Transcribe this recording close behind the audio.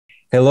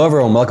Hello,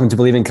 everyone. Welcome to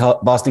Believe in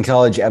Boston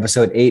College,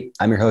 episode 8.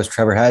 I'm your host,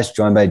 Trevor Hass,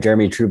 joined by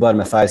Jeremy Trueblood and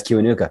Mathias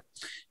Kiwanuka.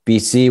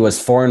 BC was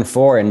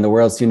 4-4, and the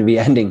world seemed to be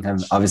ending. I'm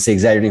obviously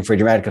exaggerating for a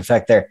dramatic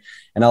effect there.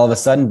 And all of a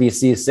sudden,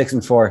 BC is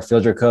 6-4. Phil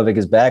Jurkovec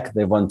is back.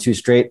 They've won 2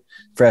 straight,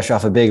 fresh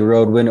off a big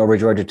road win over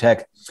Georgia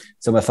Tech.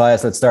 So,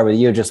 Mathias, let's start with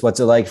you. Just what's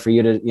it like for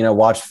you to,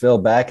 watch Phil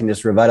back and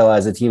just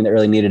revitalize a team that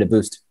really needed a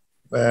boost?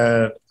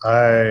 Man,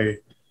 I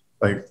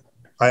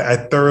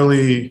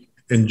thoroughly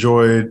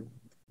enjoyed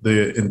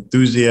the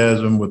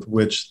enthusiasm with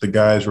which the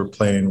guys were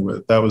playing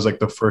with. That was like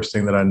the first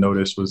thing that I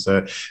noticed was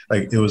that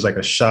it was like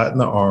a shot in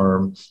the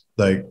arm,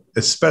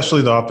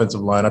 especially the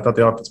offensive line. I thought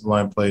the offensive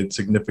line played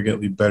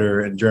significantly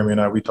better. And Jeremy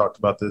and I, we talked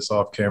about this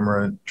off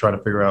camera and trying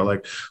to figure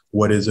out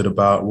what is it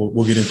about?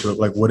 We'll get into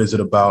it. What is it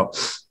about,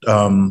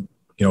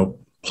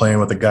 playing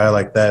with a guy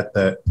like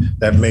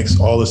that makes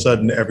all of a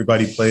sudden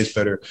everybody plays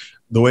better.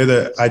 The way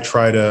that I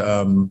try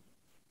to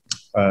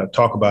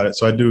talk about it.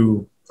 So I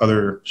do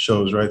other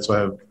shows, right? So I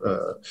have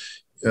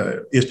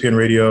ESPN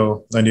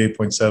Radio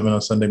 98.7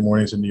 on Sunday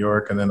mornings in New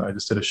York, and then I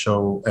just did a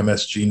show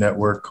MSG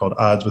Network called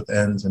Odds with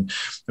Ends, and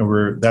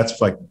that's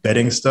like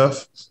betting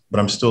stuff. But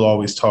I'm still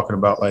always talking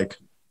about like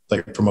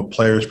from a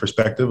player's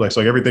perspective.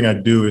 So everything I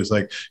do is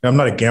I'm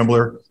not a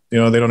gambler. They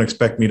don't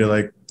expect me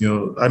to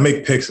I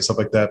make picks and stuff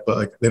like that,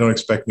 but they don't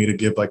expect me to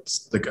give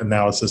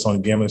analysis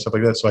on gambling and stuff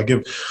like that. So I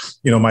give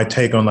my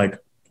take on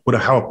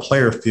how a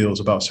player feels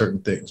about certain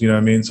things. You know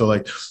what I mean? So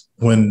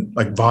when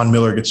Von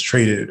Miller gets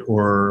traded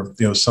or,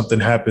 something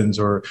happens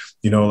or,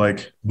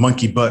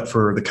 monkey butt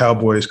for the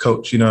Cowboys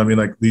coach, you know what I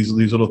mean? These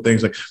little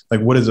things,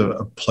 what does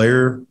a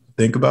player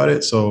think about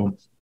it? So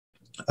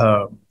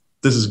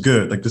this is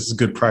good. This is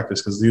good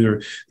practice because these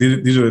are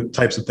the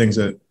types of things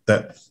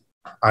that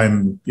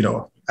I'm,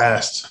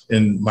 asked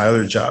in my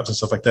other jobs and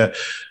stuff like that.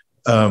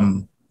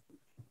 I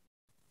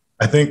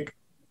think,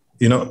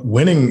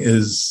 winning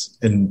is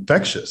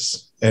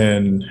infectious.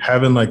 And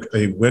having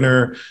a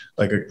winner,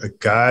 a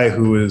guy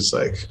who is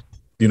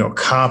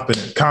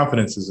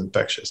confidence is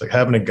infectious.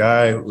 Having a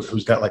guy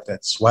who's got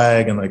that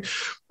swag and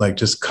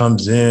just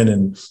comes in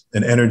and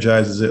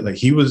energizes it.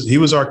 He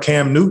was our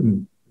Cam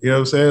Newton. You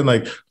know what I'm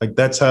saying?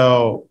 That's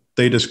how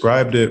they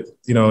described it.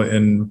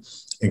 In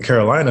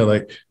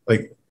Carolina,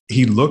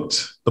 he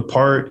looked the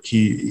part.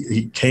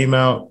 He came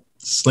out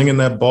slinging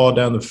that ball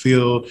down the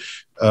field.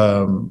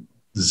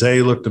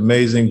 Zay looked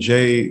amazing.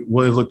 Jay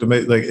Williams looked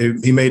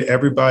amazing. He made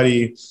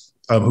everybody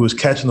who was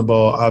catching the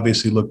ball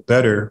obviously look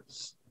better,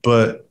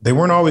 but they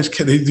weren't always.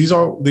 These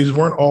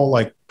weren't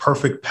all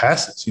perfect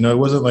passes. It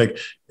wasn't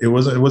it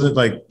wasn't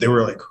they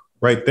were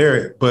right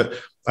there. But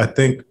I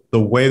think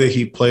the way that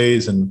he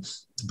plays and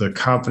the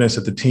confidence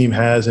that the team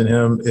has in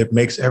him, it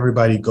makes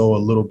everybody go a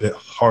little bit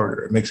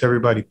harder. It makes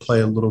everybody play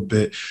a little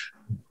bit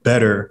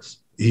better.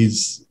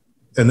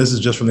 And this is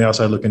just from the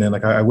outside looking in.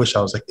 I wish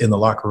I was in the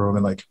locker room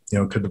and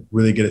could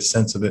really get a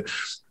sense of it.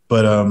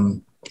 But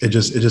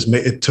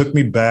it took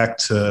me back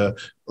to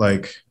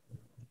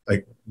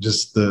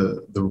just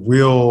the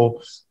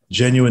real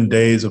genuine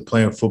days of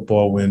playing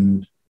football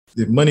when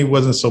the money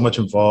wasn't so much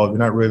involved. You're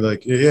not really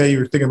you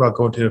were thinking about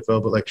going to the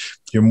NFL, but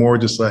you're more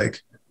just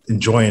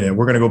enjoying it.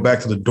 We're gonna go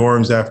back to the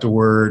dorms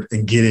afterward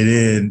and get it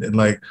in and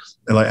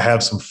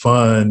have some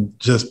fun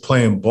just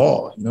playing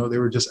ball. They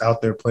were just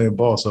out there playing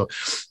ball. So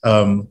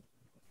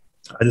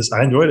I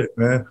enjoyed it,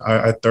 man.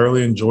 I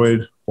thoroughly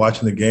enjoyed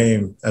watching the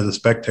game as a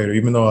spectator,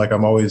 even though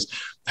I'm always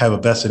have a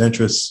vested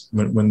interest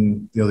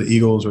when the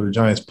Eagles or the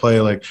Giants play.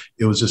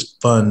 It was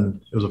just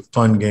fun. It was a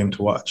fun game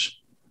to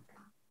watch.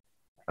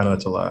 I know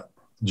it's a lot.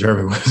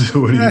 Jeremy,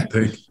 what do you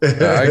think?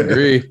 I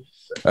agree.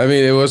 I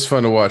mean, it was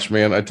fun to watch,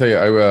 man. I tell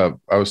you,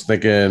 I was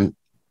thinking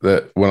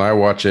that when I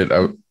watch it,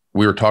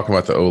 we were talking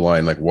about the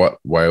O-line,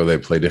 why would they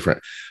play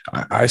different?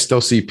 I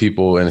still see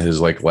people in his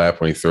lap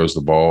when he throws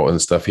the ball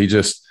and stuff. He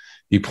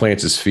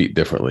plants his feet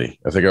differently.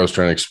 I think I was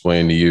trying to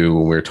explain to you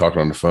when we were talking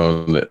on the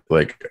phone that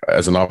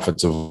as an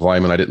offensive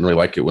lineman, I didn't really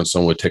like it when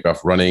someone would take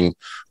off running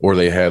or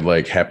they had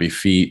happy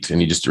feet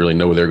and you just really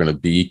know where they're going to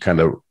be, kind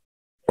of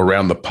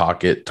around the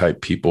pocket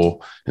type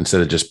people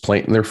instead of just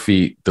planting their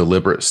feet,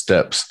 deliberate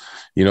steps.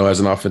 As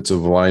an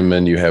offensive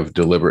lineman, you have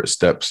deliberate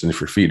steps. And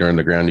if your feet are in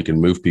the ground, you can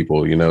move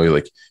people,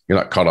 you're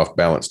not caught off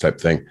balance type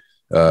thing.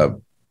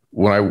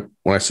 When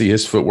I see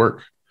his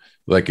footwork,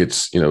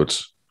 it's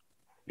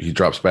he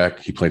drops back,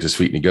 he plants his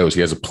feet and he goes. He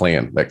has a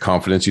plan, that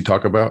confidence you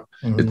talk about.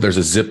 Mm-hmm. There's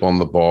a zip on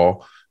the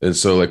ball. And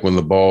so when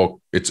the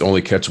ball, it's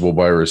only catchable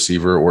by a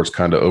receiver or it's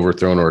kind of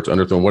overthrown or it's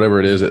underthrown, whatever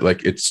it is,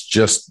 it's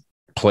just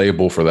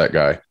playable for that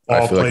guy.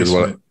 Ball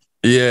placement.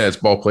 It's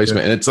ball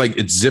placement. Yeah. And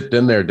it's zipped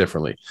in there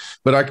differently.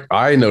 But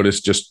I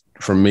noticed just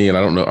from me, and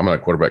I don't know, I'm not a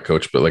quarterback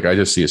coach, but I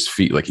just see his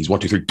feet, he's 1,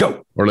 2, 3,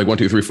 go, or 1,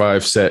 2, 3,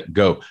 5, set,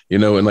 go,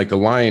 and the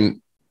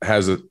line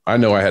I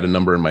know I had a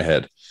number in my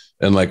head.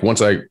 And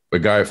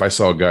if I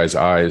saw a guy's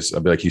eyes,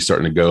 I'd be he's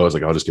starting to go. I was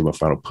I'll just give him a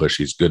final push.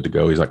 He's good to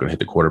go. He's not going to hit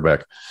the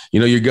quarterback.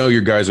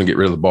 Your guys don't get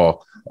rid of the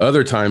ball.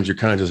 Other times you're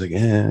kind of just like,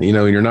 you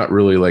know, you're not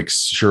really like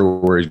sure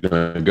where he's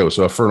going to go.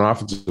 So for an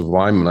offensive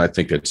lineman, I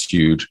think that's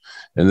huge.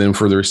 And then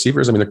for the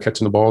receivers, I mean, they're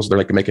catching the balls. They're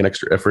like making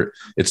extra effort.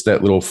 It's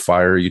that little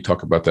fire. You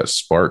talk about that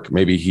spark.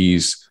 Maybe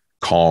he's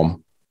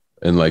calm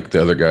and like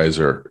the other guys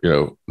are, you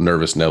know,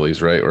 nervous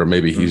Nellies, right? Or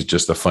maybe he's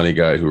just a funny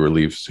guy who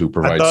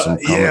provides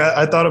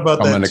I thought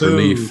about that too.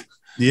 Relief.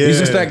 Yeah. He's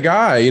just that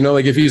guy, you know,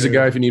 like if he's a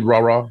guy if you need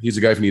rah-rah, he's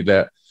a guy if you need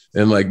that.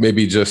 And like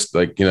maybe just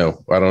like, you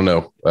know, I don't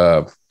know.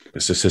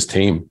 It's just his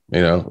team,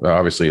 you know.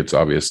 Obviously, it's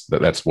obvious that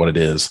that's what it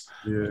is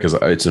because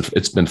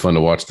it's been fun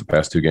to watch the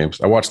past 2 games.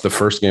 I watched the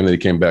first game that he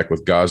came back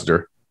with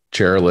Gosder,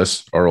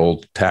 chairless, our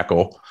old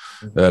tackle,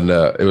 and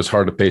it was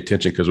hard to pay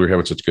attention because we were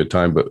having such a good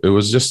time. But it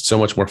was just so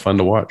much more fun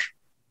to watch.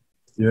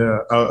 Yeah,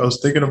 I was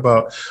thinking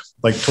about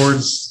like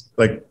towards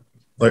like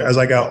as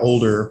I got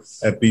older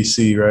at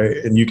BC, right,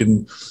 and you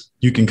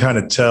can kind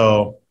of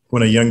tell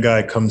when a young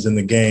guy comes in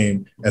the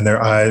game and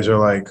their eyes are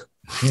like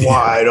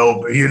wide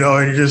open, you know,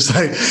 and you're just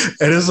like,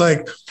 and it's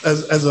like,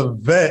 as a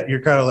vet,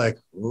 you're kind of like,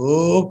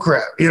 oh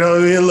crap, you know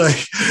what I mean?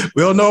 Like,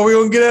 we don't know we're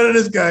gonna get out of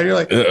this guy. And you're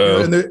like, you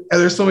know, and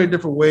there's so many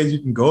different ways you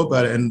can go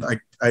about it. And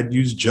I'd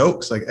use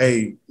jokes like,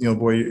 hey, you know,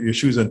 boy, your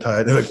shoes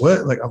untied. They're like,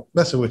 what? Like, I'm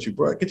messing with you,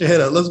 bro. Get your head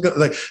up. Let's go.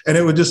 Like, and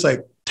it would just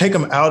like take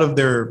them out of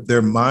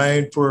their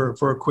mind for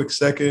a quick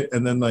second.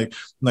 And then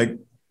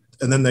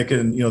and then they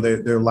can, you know,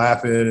 they're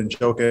laughing and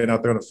joking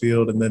out there on the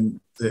field. And then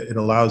it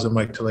allows them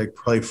like to like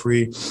play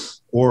free.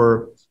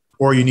 Or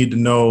you need to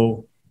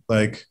know,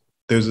 like,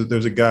 there's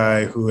a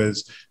guy who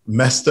has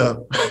messed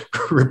up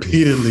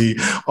repeatedly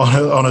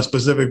on a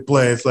specific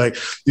play. It's like,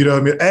 you know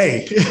what I mean?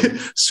 Hey,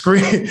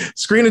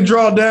 screen and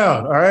draw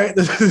down. All right.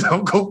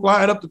 Don't go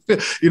flying up the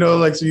field, you know,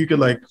 like, so you could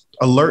like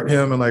alert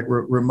him and like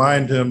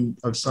remind him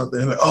of something.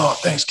 And like, oh,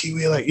 thanks,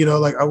 Kiwi. Like, you know,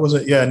 like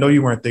I know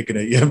you weren't thinking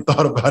it. You haven't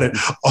thought about it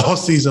all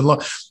season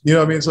long. You know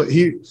what I mean? So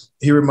he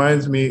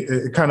reminds me,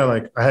 it kind of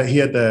like he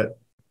had that.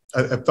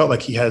 I felt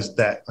like he has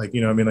that, like,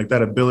 you know what I mean? Like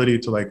that ability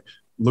to like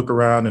look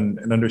around and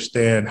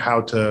understand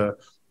how to,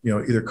 you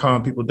know, either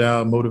calm people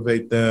down,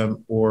 motivate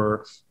them,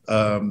 or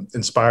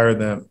inspire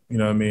them, you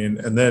know what I mean?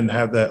 And then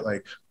have that,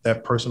 like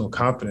that personal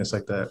confidence,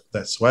 like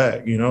that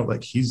swag, you know,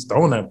 like he's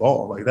throwing that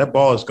ball, like that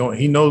ball is going,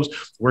 he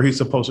knows where he's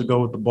supposed to go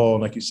with the ball.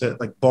 And like you said,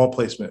 like ball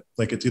placement,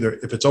 like it's either,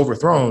 if it's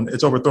overthrown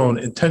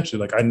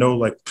intentionally. Like I know,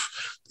 like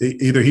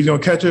either he's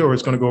going to catch it or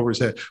it's going to go over his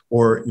head,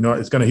 or, you know,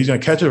 he's going to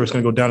catch it or it's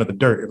going to go down at the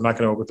dirt. I'm not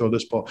going to overthrow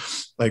this ball.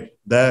 Like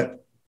that.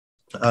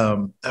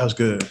 That was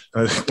good.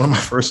 One of my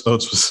first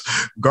notes was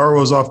Gar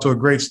was off to a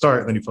great start,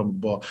 and then he fumbled the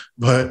ball.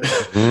 But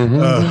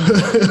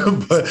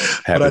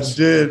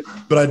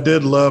but I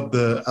did love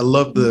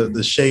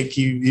the shake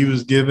he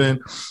was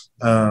given.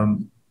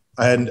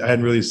 I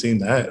hadn't really seen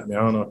that. I mean,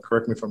 I don't know.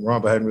 Correct me if I'm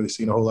wrong, but I hadn't really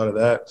seen a whole lot of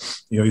that.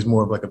 You know, he's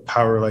more of like a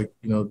power, like,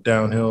 you know,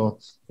 downhill,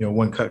 you know,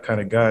 one cut kind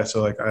of guy.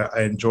 So like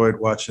I enjoyed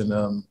watching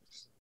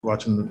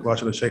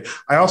the shake.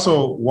 I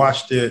also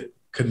watched it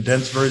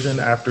condensed version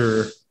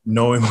after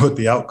knowing what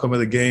the outcome of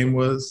the game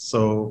was.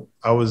 So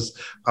I was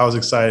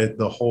excited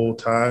the whole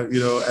time, you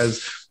know,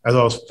 as I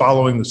was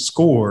following the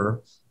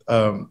score.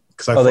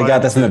 Because they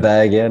got this in the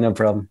bag. Yeah, no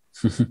problem.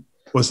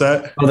 What's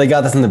that? Oh, they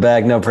got this in the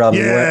bag. No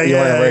problem.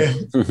 Yeah.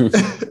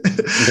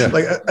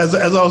 Like as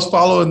I was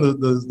following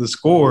the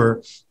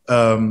score,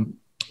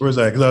 where's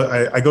that?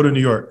 Because I go to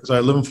New York. So I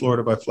live in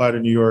Florida, but I fly to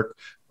New York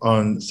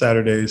on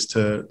Saturdays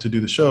to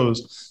do the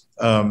shows.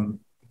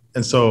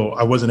 And so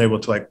I wasn't able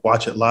to like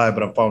watch it live,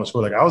 but I'm following the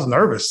score. Like I was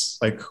nervous,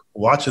 like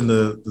watching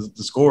the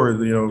score,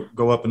 you know,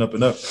 go up and up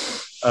and up.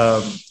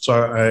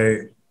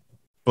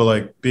 But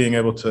like being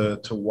able to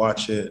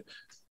watch it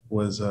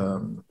was,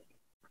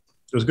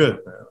 it was good,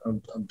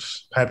 man. I'm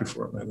just happy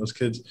for them, man. Those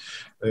kids,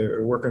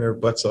 they're working their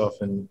butts off,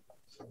 and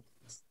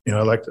you know,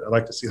 I like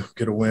to see them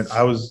get a win.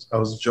 I was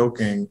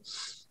joking.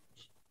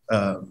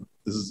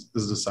 This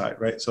is a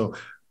side, right? So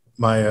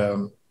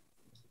my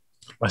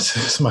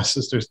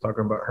sister's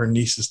talking about her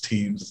niece's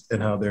teams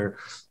and how they're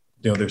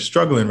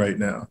struggling right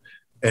now,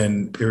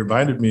 and it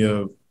reminded me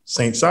of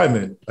St.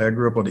 Simon. Like, I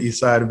grew up on the east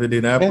side of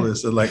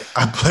Indianapolis, and like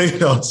I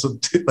played on some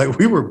like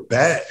we were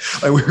bad,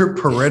 like we were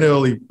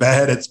perennially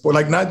bad at sport.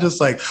 Like not just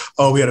like,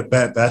 oh, we had a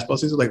bad basketball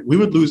season. Like we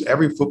would lose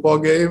every football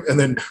game and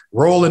then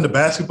roll into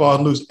basketball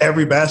and lose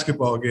every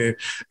basketball game,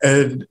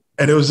 and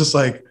it was just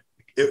like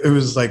it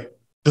was like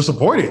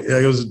disappointing.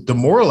 It was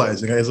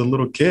demoralizing as a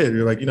little kid.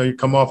 You're like, you know, you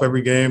come off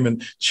every game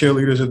and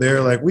cheerleaders are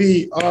there like,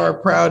 we are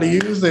proud of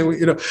you.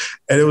 You know,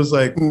 and it was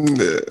like,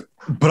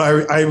 but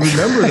I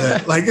remember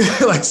that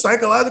like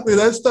psychologically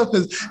that stuff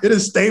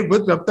has stayed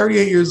with me. I'm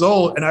 38 years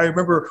old. And I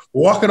remember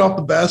walking off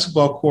the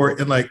basketball court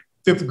in like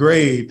 5th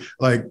grade,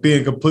 like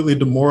being completely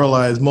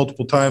demoralized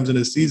multiple times in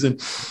a season.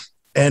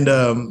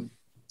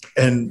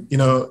 And, you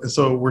know, and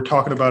so we're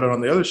talking about it on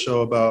the other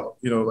show about,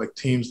 you know, like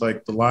teams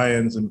like the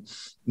Lions and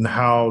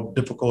how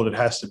difficult it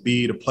has to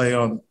be to play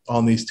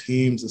on these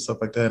teams and stuff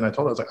like that. And I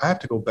told her, I was like, I have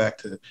to go back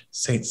to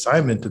St.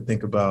 Simon to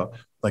think about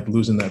like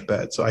losing that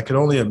bet. So I could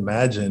only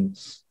imagine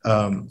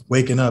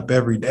waking up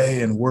every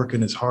day and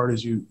working as hard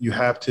as you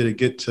have to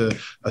get to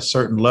a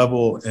certain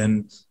level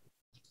and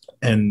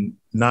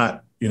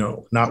not,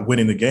 not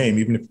winning the game,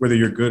 even if whether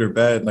you're good or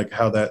bad, like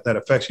how that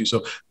affects you.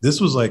 So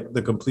this was like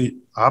the complete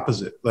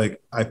opposite.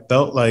 Like I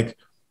felt like,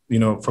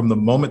 from the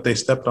moment they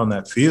stepped on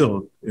that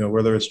field,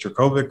 whether it's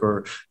Jurkovec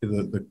or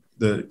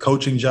the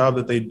coaching job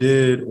that they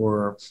did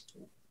or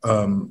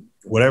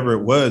whatever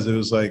it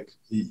was like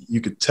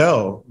you could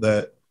tell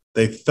that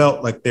they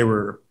felt like they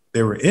were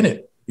in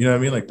it. You know what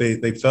I mean? Like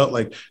they felt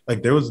like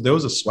there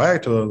was a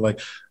swag to them.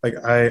 Like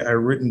I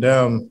written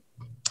down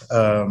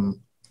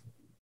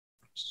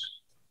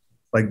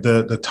like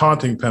the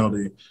taunting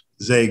penalty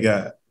Zay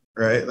got,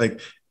 right?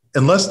 Like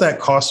unless that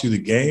costs you the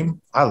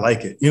game, I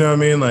like it. You know what I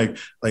mean? Like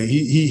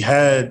he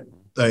had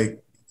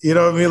like, you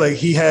know what I mean? Like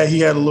he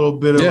had a little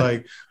bit of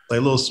like a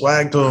little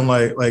swag to him,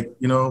 like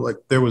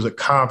there was a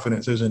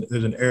confidence. There's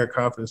an air of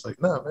confidence. Like,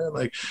 no, man,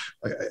 like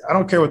I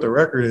don't care what the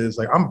record is.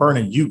 Like I'm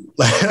burning you.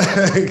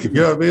 Like, you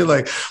know what I mean?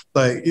 Like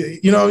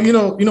you know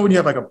when you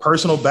have like a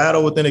personal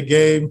battle within a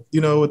game,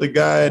 with a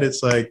guy, and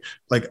it's like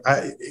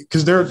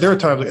because there are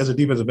times like, as a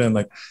defensive end,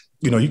 like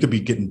you could be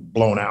getting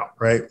blown out,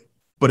 right?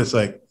 But it's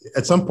like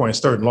at some point, it's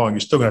third and long, you're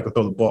still gonna have to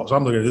throw the ball. So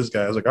I'm looking at this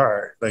guy. I was like, all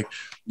right, like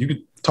you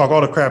could talk all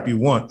the crap you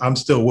want. I'm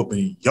still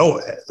whooping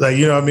your ass. Like,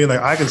 you know what I mean?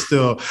 Like I can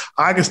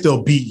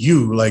still beat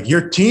you. Like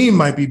your team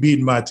might be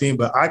beating my team,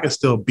 but I can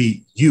still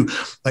beat you.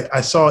 Like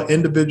I saw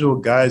individual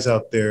guys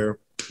out there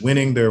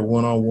winning their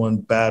one-on-one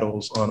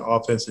battles on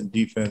offense and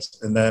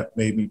defense, and that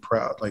made me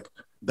proud. Like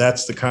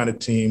that's the kind of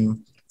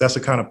team, that's the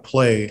kind of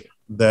play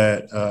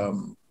that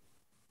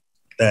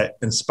that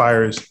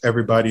inspires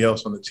everybody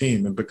else on the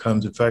team and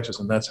becomes infectious.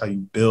 And that's how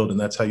you build, and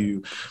that's how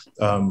you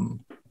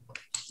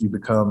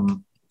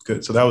become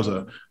good. So that was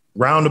a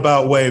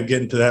roundabout way of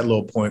getting to that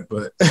little point,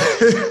 but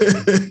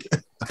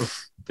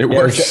it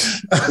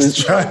works.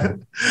 Let's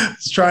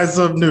try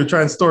something new,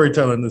 trying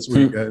storytelling this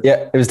week, guys.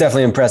 Yeah, it was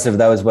definitely impressive.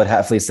 That was what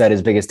Hafley said.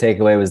 His biggest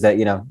takeaway was that,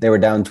 they were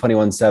down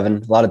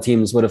 21-7. A lot of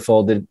teams would have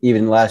folded.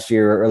 Even last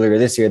year or earlier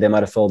this year, they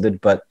might have folded,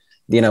 but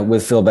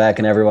with Phil back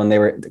and everyone, they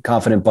were a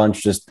confident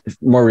bunch, just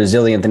more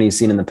resilient than he's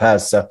seen in the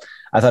past. So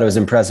I thought it was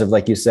impressive.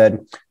 Like you said,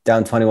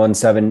 down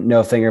 21-7,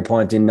 no finger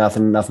pointing,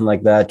 nothing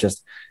like that.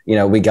 Just,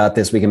 we got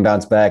this, we can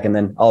bounce back. And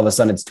then all of a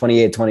sudden it's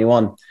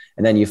 28-21.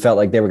 And then you felt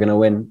like they were going to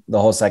win the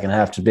whole second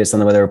half just based on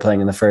the way they were playing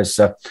in the first.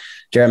 So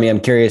Jeremy, I'm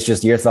curious,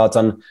 just your thoughts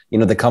on,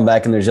 the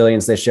comeback and the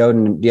resilience they showed.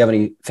 And do you have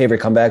any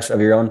favorite comebacks of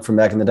your own from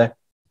back in the day?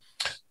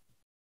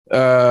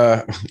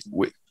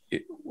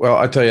 Well,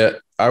 I tell you,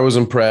 I was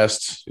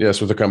impressed, yes,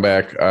 with the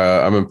comeback.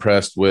 I'm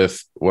impressed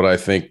with what I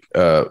think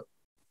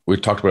we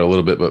talked about a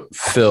little bit, but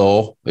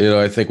Phil,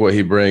 I think what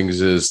he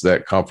brings is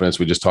that confidence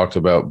we just talked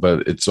about,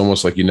 but it's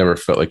almost like you never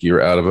felt like you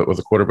were out of it with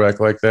a quarterback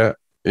like that.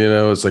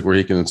 It's like where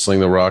he can sling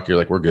the rock. You're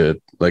like, we're good,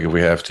 like if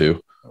we have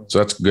to. So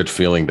that's a good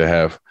feeling to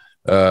have.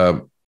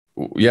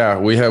 Yeah,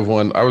 we have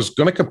one. I was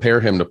going to compare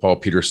him to Paul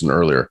Peterson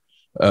earlier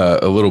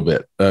a little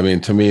bit. I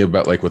mean, to me,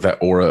 about like with that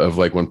aura of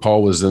like when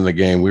Paul was in the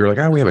game, we were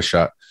like, we have a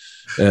shot.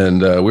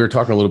 And we were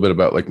talking a little bit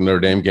about like the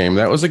Notre Dame game.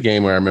 That was a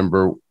game where I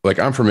remember, like,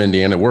 I'm from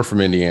Indiana. We're from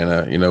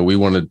Indiana. We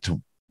wanted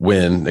to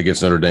win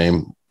against Notre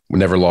Dame. We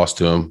never lost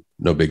to them.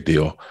 No big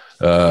deal.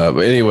 But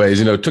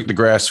anyways, took the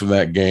grass from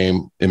that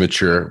game,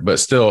 immature,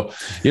 but still,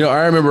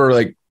 I remember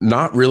like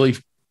not really,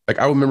 like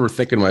I remember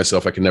thinking to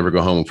myself, I can never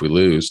go home if we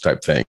lose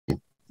type thing.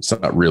 It's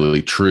not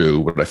really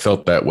true, but I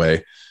felt that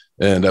way.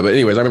 And, but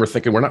anyways, I remember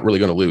thinking we're not really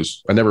going to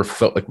lose. I never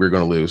felt like we were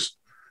going to lose.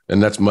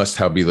 And that's must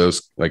how be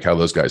those, like how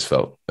those guys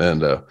felt.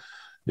 And,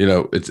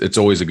 it's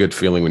always a good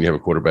feeling when you have a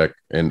quarterback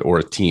or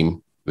a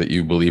team that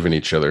you believe in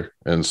each other.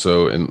 And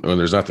so, and when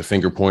there's not the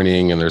finger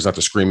pointing and there's not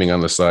the screaming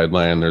on the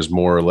sideline, there's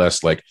more or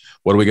less like,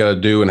 what do we got to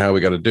do and how we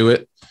got to do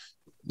it?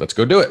 Let's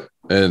go do it.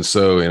 And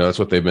so, that's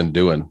what they've been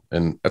doing.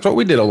 And that's what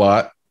we did a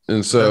lot.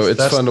 And so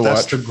it's fun to watch.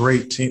 That's the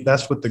great team.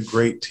 That's what the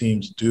great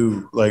teams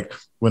do. Like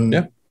when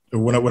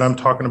I'm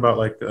talking about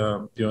like,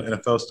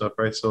 NFL stuff,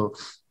 right? So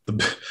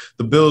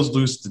the Bills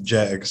lose to the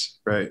Jags,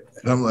 right?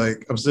 And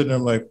I'm sitting there,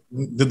 I'm like,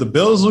 did the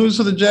Bills lose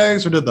to the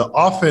Jags or did the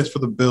offense for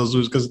the Bills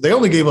lose? Because they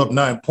only gave up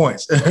 9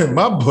 points. In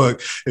my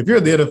book, if you're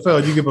in the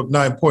NFL, you give up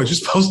 9 points, you're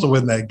supposed to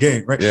win that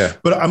game, right? Yeah.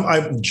 But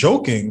I'm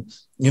joking,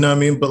 you know what I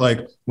mean? But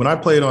like when I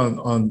played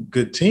on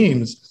good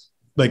teams,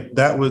 like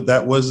that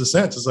was the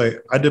sense. It's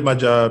like, I did my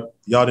job,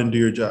 y'all didn't do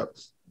your job.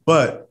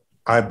 But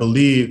I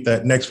believe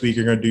that next week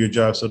you're going to do your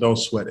job, so don't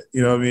sweat it.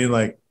 You know what I mean?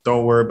 Like,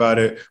 don't worry about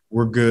it.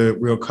 We're good.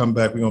 We're going to come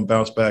back. We're going to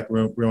bounce back.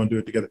 We're going to do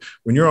it together.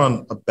 When you're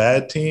on a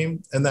bad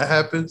team and that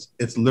happens,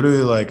 it's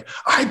literally like,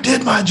 I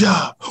did my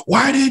job.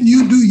 Why didn't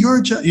you do your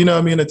job? You know what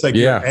I mean? It's like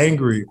you're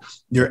angry.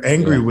 You're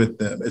angry with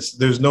them.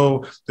 There's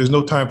no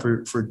time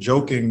for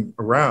joking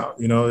around.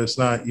 It's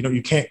not,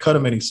 you can't cut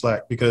them any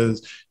slack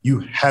because you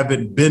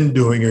haven't been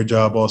doing your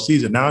job all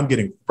season. Now I'm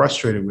getting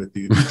frustrated with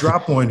you. You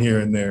drop one here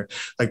and there.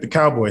 Like the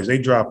Cowboys, they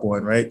drop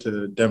one, right,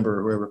 to Denver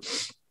or whoever.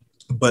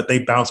 But they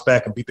bounce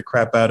back and beat the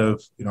crap out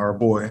of, our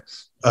boy.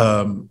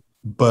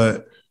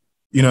 But,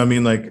 you know what I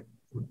mean? Like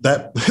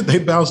that, they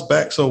bounce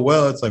back so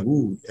well. It's like,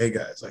 ooh, hey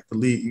guys, like the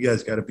league, you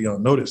guys got to be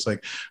on notice.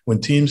 Like when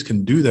teams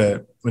can do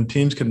that, when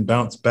teams can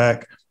bounce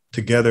back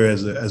together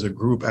as a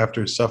group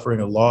after suffering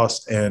a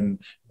loss and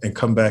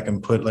come back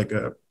and put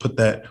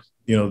that,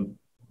 you know,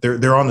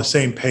 they're on the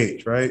same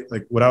page, right?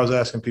 Like what I was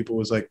asking people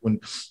was like, when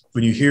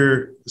you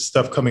hear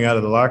stuff coming out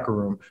of the locker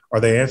room, are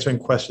they answering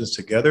questions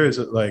together? Is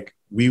it like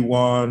we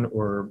won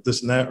or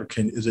this and that, or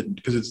is it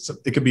because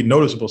it could be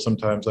noticeable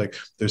sometimes, like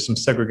there's some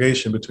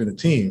segregation between the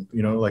team,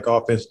 you know, like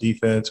offense,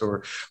 defense,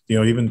 or, you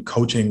know, even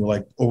coaching will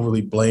like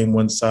overly blame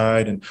one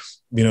side, and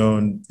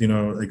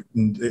like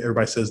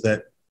everybody says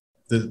that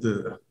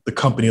the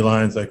company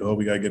lines like, oh,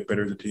 we gotta get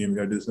better as a team, we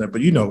gotta do this and that,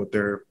 but you know what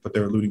they're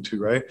alluding to,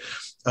 right?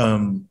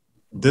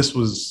 This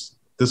was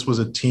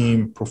a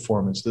team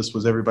performance. This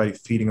was everybody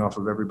feeding off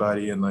of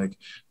everybody and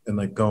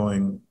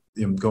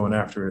going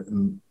after it.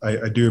 And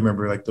I do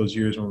remember like those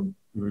years when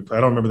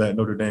I don't remember that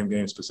Notre Dame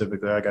game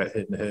specifically. I got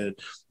hit in the head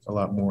a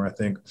lot more, I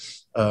think.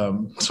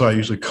 So I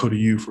usually go to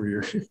you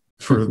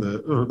for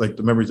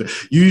the memories.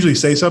 You usually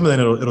say something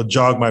and it'll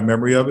jog my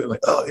memory of it. Like,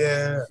 oh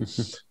yeah.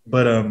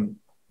 But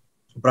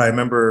I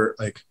remember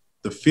like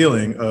the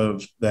feeling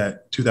of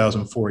that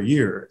 2004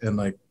 year and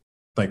like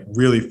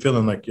really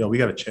feeling like, yo, we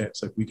got a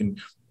chance. Like we could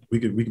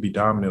be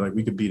dominant. Like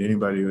we could beat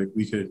anybody. Like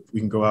we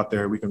can go out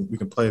there. We can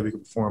play. We can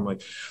perform.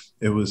 Like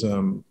it was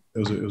a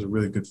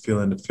really good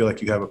feeling to feel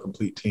like you have a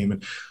complete team.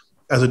 And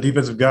as a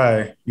defensive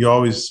guy, you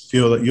always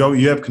feel that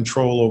you have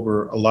control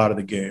over a lot of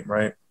the game,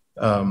 right?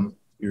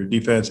 Your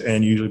defense,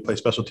 and you usually play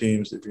special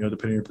teams, if, you know,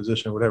 depending on your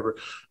position or whatever.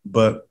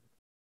 But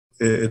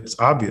it's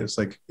obvious,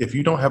 like if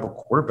you don't have a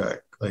quarterback,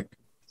 like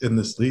in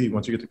this league,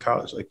 once you get to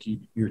college, like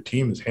your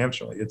team is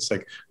hamstrung. It's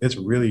like it's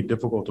really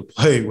difficult to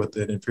play with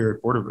an inferior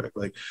quarterback.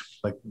 Like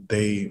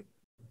they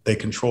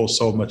control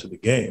so much of the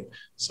game.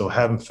 So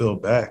having Phil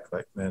back,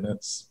 like, man,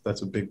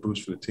 that's a big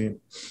boost for the team.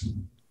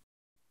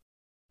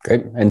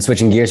 Great. And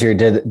switching gears here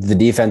to the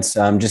defense,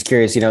 I'm just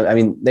curious, you know, I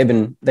mean, they've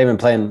been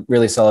playing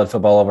really solid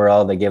football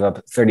overall. They gave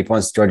up 30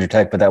 points to Georgia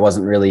Tech, but that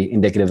wasn't really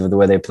indicative of the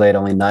way they played.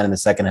 Only 9 in the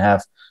second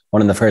half.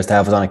 1 in the first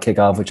half was on a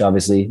kickoff, which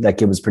obviously that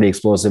kid was pretty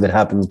explosive. It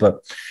happens, and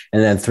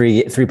then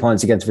three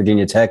points against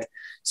Virginia Tech.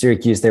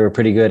 Syracuse, they were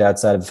pretty good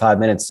outside of 5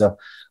 minutes. So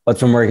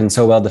what's been working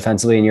so well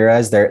defensively in your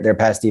eyes? Their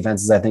pass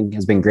defenses, I think,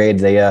 has been great.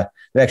 They've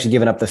actually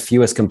given up the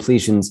fewest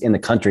completions in the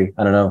country.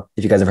 I don't know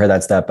if you guys have heard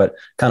that stat, but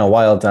kind of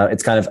wild.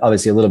 It's kind of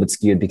obviously a little bit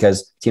skewed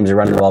because teams are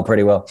running the ball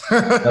pretty well.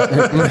 But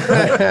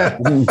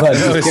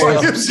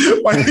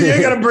why you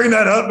ain't got to bring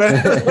that up,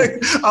 man?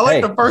 I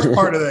like the first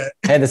part of that.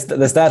 Hey,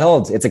 the stat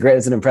holds. It's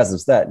an impressive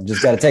stat. You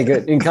just got to take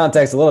it in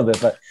context a little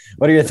bit. But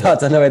what are your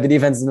thoughts on the way the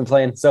defense has been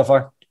playing so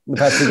far in the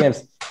past 2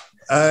 games?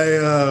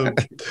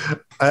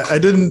 I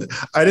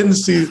didn't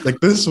see,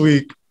 like, this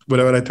week when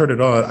I turned it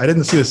on, I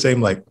didn't see the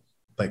same like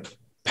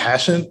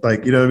passion,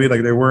 like, you know what I mean?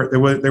 Like they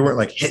weren't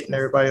like hitting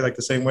everybody like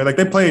the same way. Like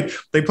they played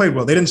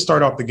well. They didn't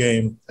start off the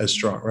game as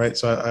strong, right?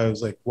 So I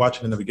was like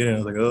watching in the beginning, I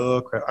was like,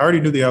 oh crap. I already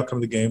knew the outcome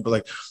of the game, but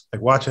like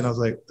watching, I was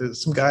like,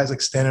 there's some guys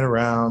like standing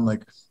around,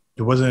 like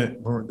they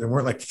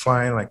weren't like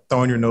flying, like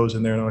throwing your nose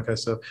in there and all that kind of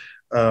stuff.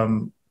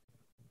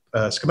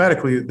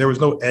 Schematically, there was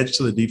no edge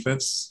to the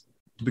defense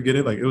at the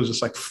beginning. Like it was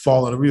just like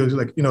falling. Really,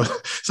 like, you know,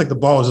 it's like the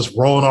ball was just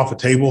rolling off the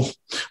table,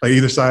 like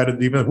either side of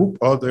the defense. Whoop,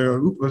 out there,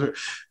 whoop, there.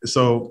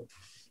 So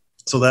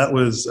that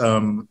was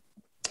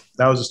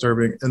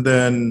disturbing. And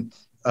then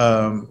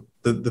the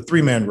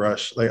 3-man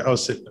rush, like I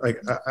was sitting,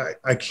 like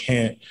I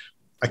can't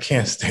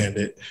stand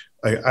it.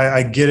 Like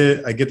I get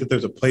it. I get that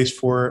there's a place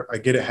for it. I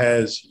get it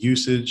has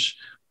usage.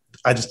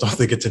 I just don't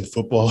think it's in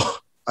football.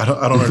 I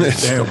don't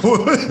understand.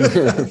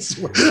 I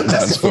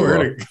swear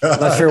to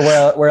God. Not sure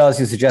where else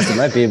you suggest it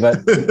might be,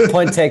 but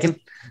point taken.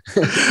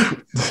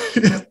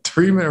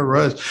 3-man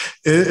rush.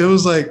 It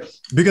was like,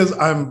 because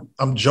I'm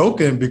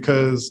joking,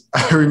 because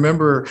I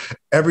remember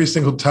every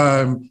single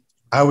time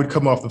I would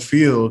come off the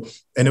field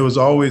and it was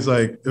always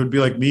like, it would be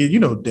like me and, you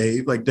know,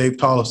 Dave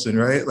Tollefson,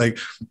 right?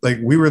 Like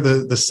we were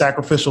the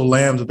sacrificial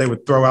lambs that they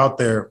would throw out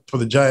there for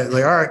the Giants.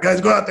 Like, all right, guys,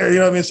 go out there. You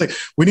know what I mean? It's like,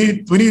 we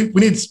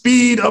need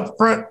speed up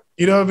front,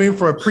 you know what I mean?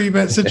 For a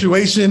prevent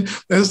situation.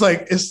 And it's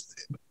like, it's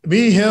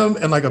me, him,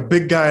 and like a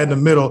big guy in the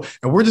middle.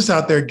 And we're just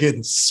out there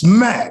getting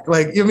smacked.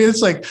 Like, I mean,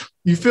 it's like,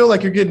 you feel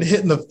like you're getting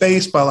hit in the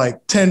face by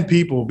like 10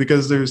 people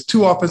because there's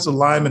 2 offensive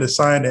linemen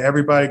assigned to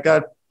everybody.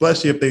 God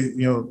bless you if they,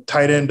 you know,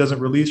 tight end doesn't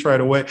release right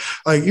away.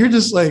 Like, you're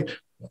just like,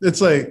 it's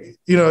like,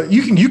 you know,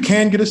 you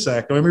can get a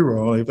sack. Don't get me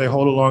wrong. If they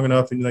hold it long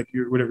enough and like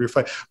whatever you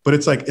fight, but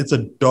it's like, it's a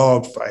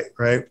dog fight,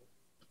 right?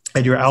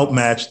 And you're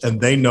outmatched and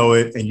they know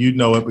it and you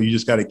know it, but you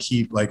just got to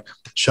keep like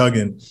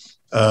chugging.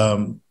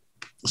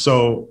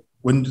 So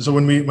when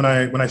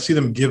I see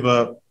them give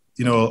up,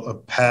 you know, a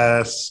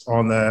pass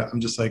on that,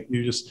 I'm just like,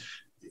 you just,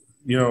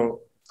 you know,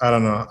 I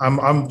don't know.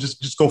 I'm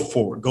just go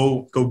forward,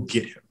 go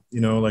get him.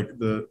 You know, like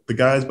the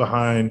guys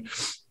behind,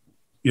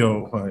 you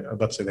know, I'm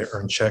about to say they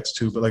earn checks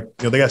too, but like,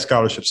 you know, they got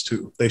scholarships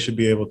too. They should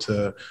be able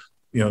to,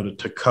 you know,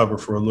 to cover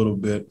for a little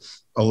bit,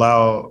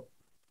 allow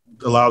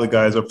the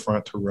guys up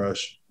front to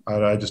rush.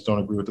 I just don't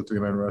agree with the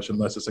 3-man rush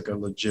unless it's like a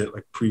legit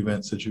like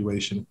prevent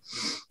situation.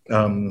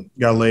 Got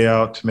to lay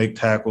out to make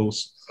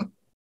tackles.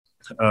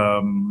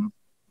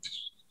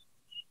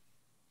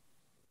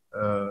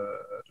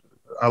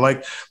 I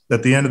like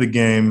at the end of the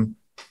game,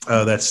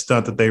 that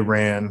stunt that they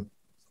ran,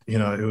 you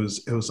know, it was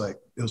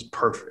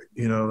perfect.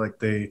 You know, like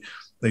they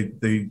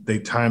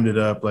timed it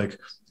up. Like,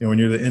 you know, when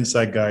you're the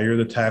inside guy, you're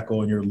the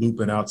tackle and you're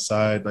looping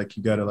outside, like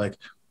you got to like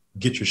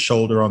get your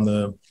shoulder on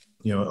the,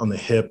 you know, on the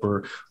hip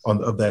or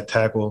of that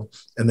tackle,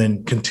 and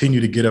then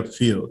continue to get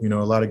upfield. You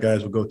know, a lot of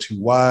guys will go too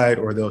wide,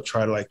 or they'll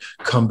try to like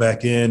come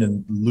back in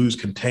and lose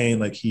contain,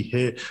 like he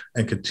hit,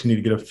 and continue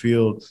to get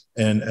upfield.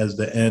 And as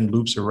the end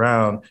loops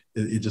around,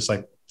 it just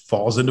like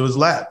falls into his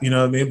lap, you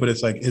know what I mean? But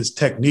it's like his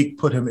technique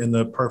put him in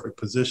the perfect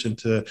position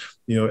to,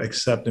 you know,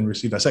 accept and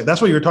receive that. That's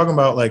what you're talking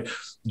about, like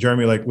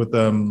Jeremy, like with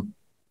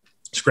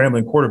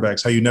scrambling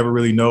quarterbacks, how you never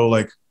really know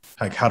like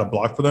how to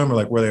block for them or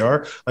like where they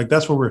are. Like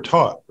that's what we're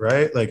taught,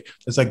 right? Like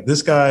it's like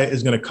this guy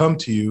is going to come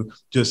to you,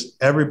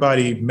 just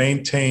everybody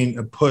maintain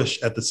a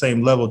push at the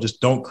same level. Just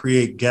don't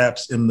create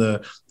gaps in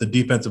the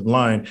defensive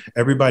line.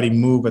 Everybody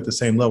move at the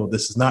same level.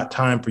 This is not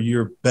time for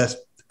your best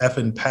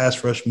effing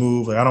pass rush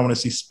move. Like I don't want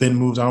to see spin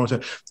moves. I don't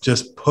want to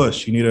just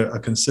push. You need a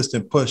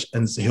consistent push,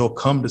 and he'll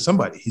come to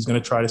somebody. He's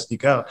going to try to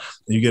sneak out,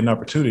 and you get an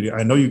opportunity.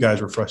 I know you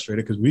guys were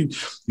frustrated because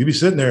you be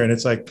sitting there and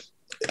it's like,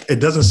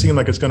 it doesn't seem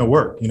like it's going to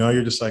work. You know,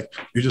 you're just like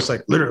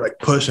literally like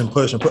push and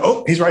push and push.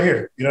 Oh, he's right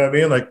here. You know what I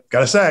mean? Like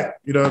got a sack,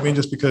 you know what I mean?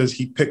 Just because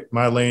he picked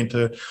my lane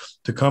to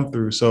come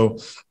through. So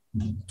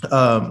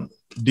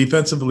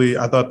defensively,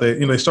 I thought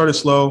they started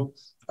slow,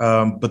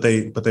 but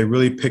they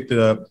really picked it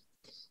up.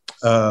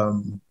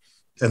 And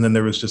then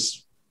there was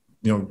just,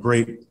 you know,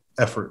 great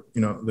effort.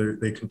 You know,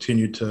 they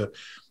continued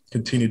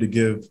to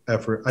give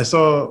effort. I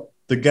saw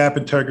the gap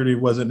integrity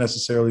wasn't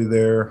necessarily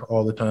there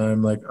all the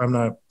time. Like I'm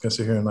not gonna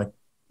sit here and like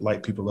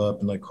light people up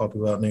and like call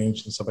people out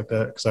names and stuff like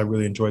that, because I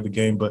really enjoyed the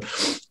game. But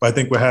I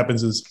think what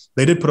happens is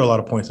they did put a lot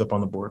of points up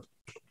on the board.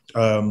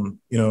 You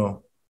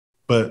know,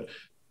 but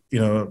you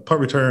know, punt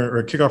return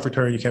or kickoff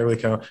return, you can't really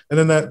count. And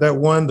then that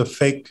one, the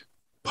fake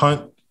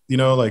punt, you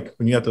know, like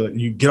when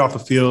you get off the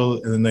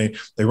field and then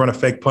they run a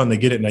fake punt, they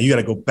get it. Now you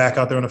got to go back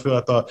out there on the field.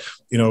 I thought,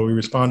 you know, we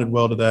responded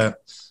well to that.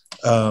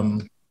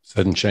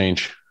 Sudden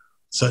change.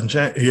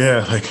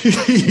 Yeah. Like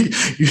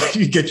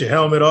you get your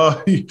helmet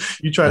off,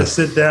 you try to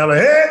sit down like,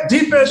 hey,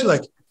 defense, you're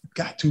like, you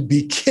got to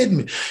be kidding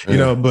me, you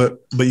know, but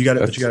you got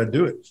to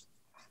do it.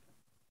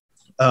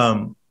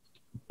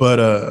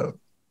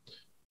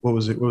 What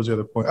was it? What was the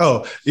other point?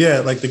 Oh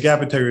yeah. Like the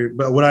gap integrity.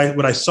 But what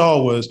I saw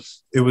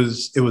was, it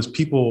was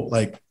people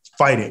like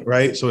fighting,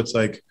 right? So it's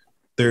like,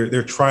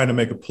 they're trying to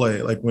make a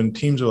play. Like when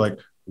teams are like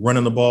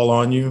running the ball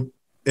on you,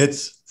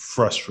 it's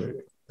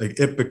frustrating. Like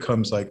it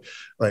becomes like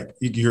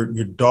you're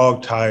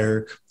dog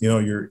tired, you know,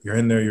 you're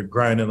in there, you're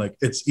grinding. Like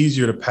it's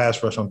easier to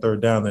pass rush on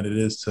third down than it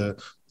is to,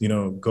 you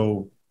know,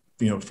 go,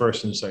 you know,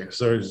 first and second,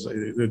 third.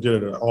 They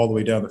did it all the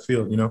way down the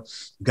field, you know,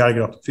 you got to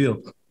get off the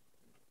field.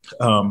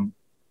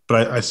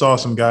 But I saw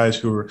some guys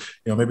who were,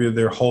 you know, maybe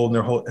they're holding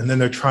and then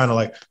they're trying to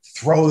like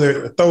throw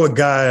a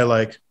guy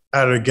like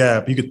out of the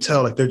gap. You could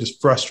tell like they're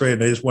just frustrated.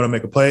 They just want to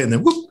make a play, and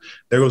then whoop,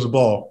 there goes the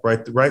ball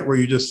right where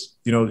you just,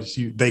 you know,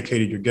 you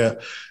vacated your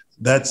gap.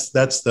 That's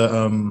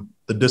the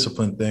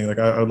discipline thing. Like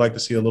I would like to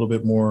see a little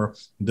bit more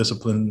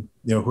discipline.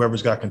 You know,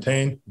 whoever's got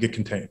contained, get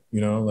contained.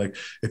 You know, like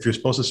if you're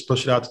supposed to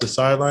push it out to the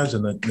sidelines,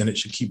 and then it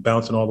should keep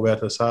bouncing all the way out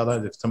to the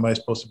sidelines. If somebody's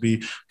supposed to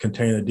be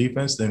containing the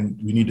defense, then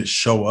we need to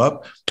show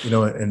up, you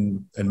know,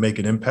 and make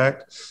an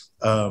impact.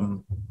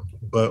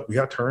 But we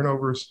got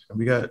turnovers and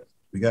we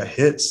got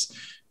hits,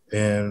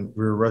 and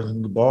we were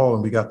rushing the ball,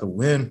 and we got the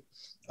win.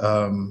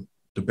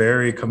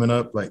 DeBerry coming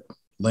up, like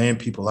laying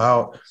people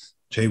out.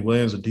 Jay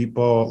Williams, a deep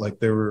ball. Like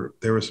there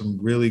were some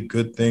really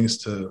good things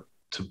to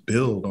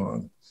build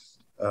on.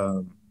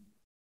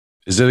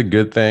 Is it a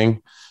good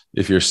thing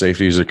if your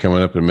safeties are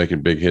coming up and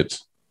making big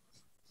hits?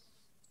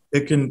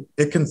 It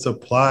can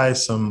supply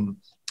some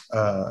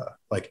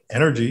like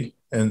energy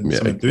and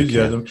some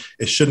enthusiasm.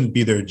 It shouldn't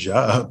be their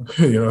job.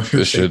 You know,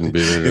 it shouldn't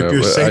be their job. If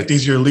your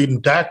safety's your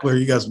leading tackler,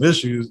 you got some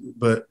issues.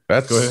 But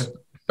go ahead.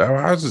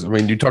 I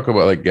mean, you talk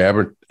about like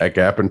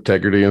gap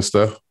integrity and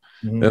stuff.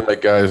 Mm-hmm. And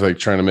like guys like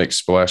trying to make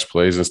splash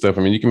plays and stuff.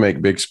 I mean, you can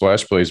make big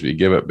splash plays, but you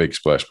give up big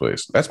splash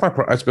plays. That's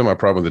been my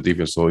problem with the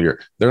defense the whole year.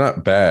 They're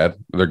not bad,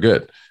 they're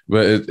good,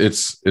 but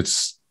it's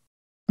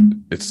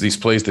these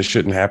plays that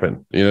shouldn't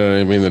happen. You know what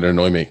I mean? That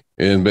annoy me.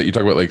 But you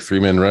talk about like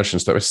 3-man rush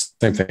and stuff. It's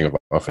the same thing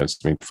about offense.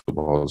 I mean,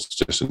 football is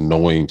just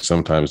annoying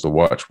sometimes to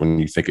watch when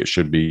you think it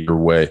should be your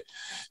way.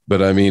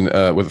 But I mean,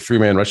 with a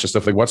 3-man rush and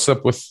stuff, like what's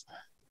up with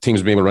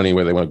teams being able to run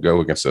anywhere they want to go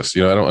against us?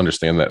 You know, I don't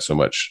understand that so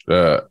much.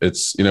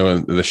 It's, you know,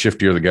 and the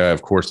shiftier the guy,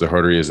 of course, the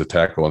harder he is to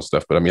tackle and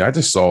stuff. But I mean, I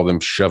just saw them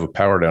shove a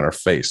power down our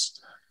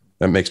face.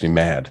 That makes me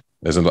mad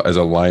as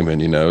a lineman.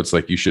 You know, it's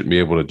like you shouldn't be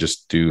able to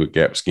just do a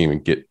gap scheme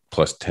and get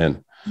plus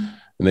 10.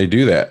 And they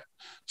do that.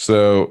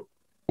 So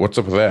what's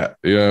up with that?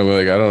 You know,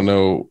 like, I don't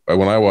know.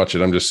 When I watch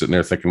it, I'm just sitting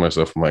there thinking to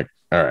myself, I'm like,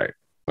 all right.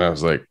 And I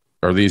was like,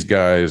 are these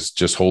guys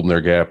just holding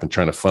their gap and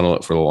trying to funnel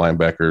it for the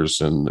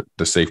linebackers and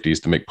the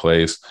safeties to make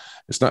plays?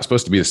 It's not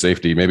supposed to be the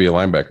safety, maybe a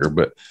linebacker,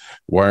 but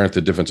why aren't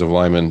the defensive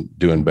linemen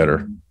doing better?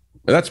 And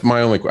that's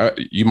my only –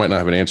 you might not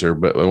have an answer,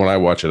 but when I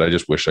watch it, I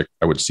just wish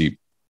I would see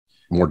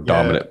more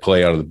dominant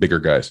play out of the bigger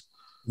guys.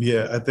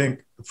 Yeah, I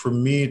think for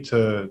me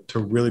to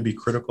really be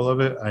critical of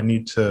it, I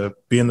need to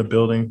be in the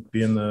building,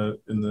 be in the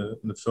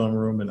film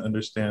room, and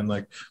understand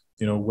like,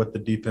 you know, what the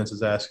defense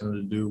is asking them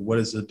to do. What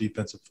is the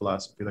defensive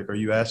philosophy? Like, are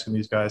you asking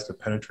these guys to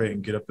penetrate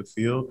and get up the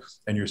field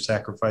and you're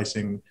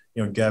sacrificing,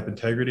 you know, gap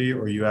integrity,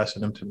 or are you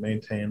asking them to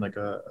maintain like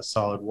a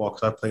solid wall?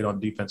 Because I played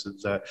on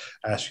defenses that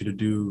ask you to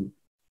do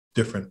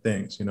different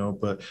things, you know,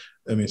 but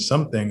I mean,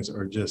 some things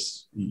are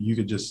just, you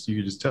could just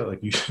tell,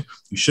 like you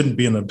shouldn't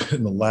be in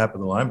the lap of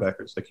the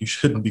linebackers. Like you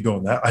shouldn't be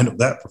going that. I know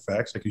that for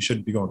facts. Like you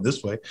shouldn't be going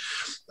this way.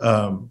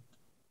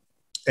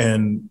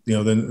 And, you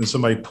know, then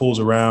somebody pulls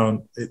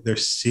around, they're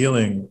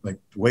sealing like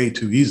way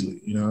too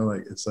easily, you know,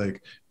 like it's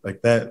like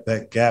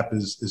that gap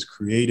is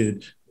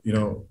created, you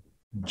know,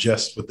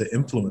 just with the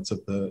influence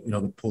of the, you know,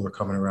 the puller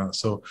coming around.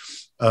 So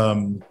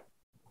I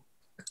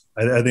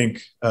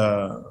think,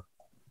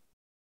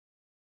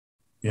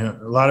 yeah,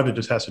 a lot of it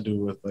just has to do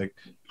with like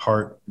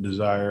heart,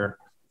 desire,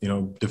 you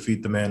know,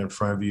 defeat the man in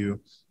front of you,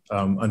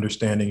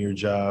 understanding your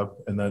job.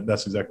 And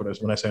that's exactly what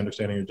when I say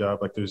understanding your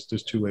job, like there's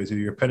two ways: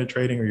 either you're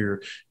penetrating or you're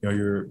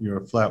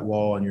a flat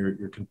wall and your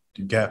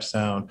gap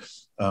sound.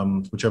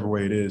 Whichever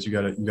way it is, you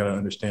gotta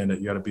understand it.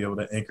 You gotta be able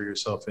to anchor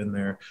yourself in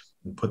there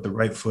and put the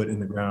right foot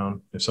in the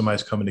ground. If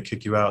somebody's coming to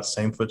kick you out,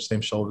 same foot,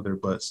 same shoulder, their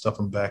butt, stuff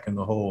them back in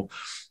the hole.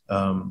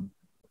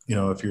 You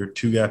know, if you're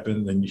two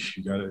gapping, then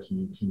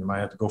you might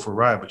have to go for a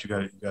ride, but you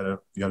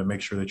gotta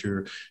make sure that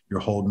you're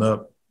holding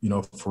up, you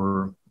know,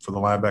 for the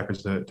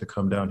linebackers to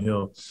come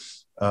downhill.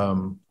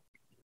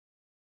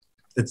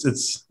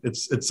 It's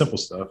simple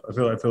stuff. I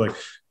feel like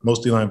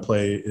most D-line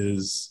play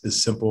is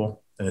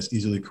simple and it's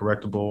easily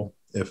correctable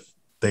if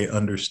they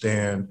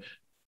understand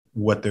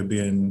what they're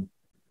being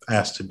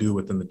asked to do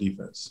within the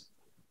defense.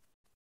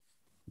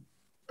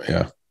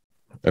 Yeah,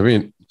 I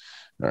mean.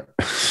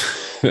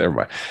 Never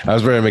mind. I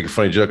was ready to make a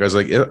funny joke. I was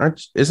like,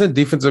 isn't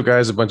defensive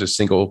guys a bunch of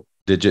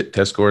single-digit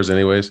test scores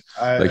anyways?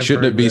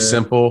 Shouldn't it be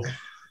simple?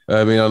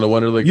 I mean, on the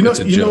Wonder League, you know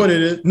what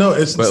it is? No,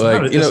 it's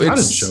not a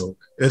joke.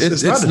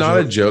 It's not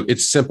a joke.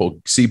 It's simple.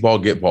 See ball,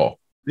 get ball.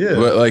 Yeah.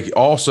 But like,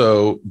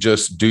 also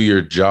just do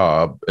your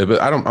job. But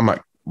I'm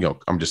not, you know,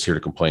 I'm just here to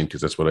complain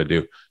because that's what I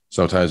do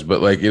sometimes.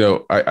 But like, you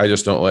know, I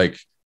just don't like.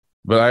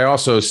 But I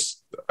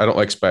don't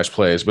like splash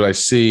plays. But I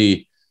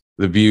see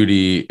the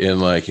beauty in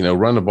like, you know,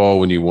 run the ball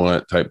when you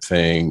want type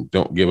thing.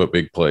 Don't give up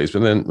big plays. But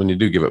then when you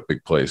do give up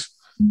big plays,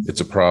 it's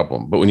a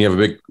problem. But when you have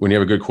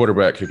a good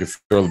quarterback who can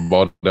throw the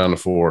ball down the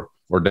floor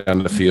or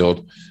down the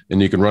field,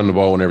 and you can run the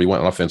ball whenever you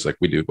want on offense, like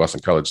we do at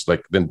Boston College,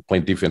 like then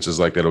playing defenses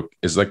like that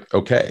is like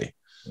okay.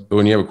 But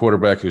when you have a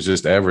quarterback who's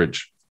just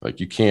average, like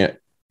you can't.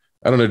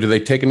 I don't know. Do they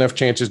take enough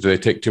chances? Do they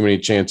take too many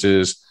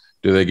chances?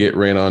 Do they get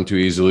ran on too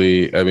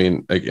easily? I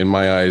mean, like in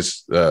my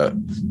eyes,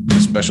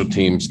 special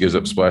teams gives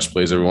up splash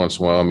plays every once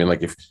in a while. I mean,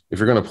 like if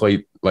you're going to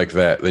play like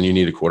that, then you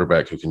need a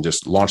quarterback who can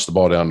just launch the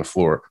ball down the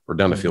floor or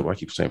down the field. I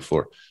keep saying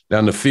floor,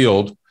 down the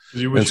field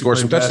and score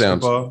some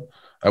touchdowns.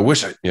 I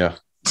wish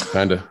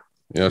kind of.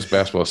 You know, it's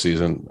basketball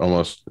season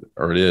almost,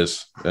 or it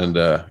is. And,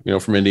 you know,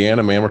 from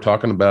Indiana, man, we're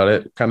talking about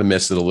it. Kind of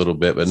missed it a little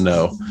bit, but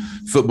no.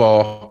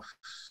 Football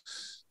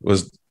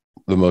was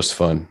the most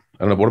fun.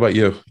 I don't know. What about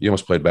you? You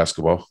almost played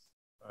basketball.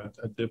 I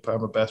did.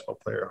 I'm a basketball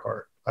player at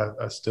heart.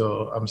 I'm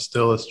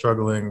still a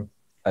struggling.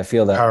 I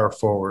feel that power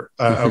forward.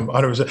 I'm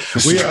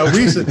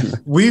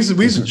 100%. We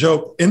used to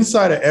joke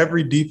inside of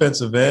every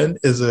defensive end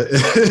is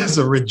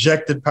a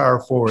rejected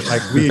power forward.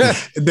 Like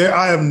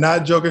I am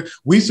not joking.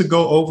 We used to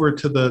go over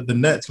to the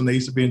Nets when they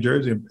used to be in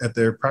Jersey at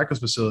their practice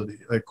facility.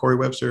 Like Corey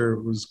Webster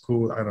was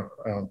cool. I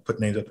don't put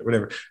names up there,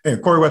 whatever.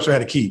 And Corey Webster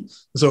had a key,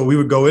 so we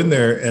would go in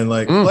there and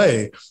like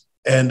play.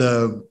 And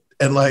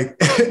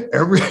like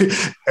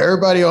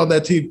everybody on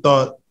that team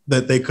thought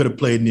that they could have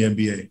played in the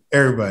NBA.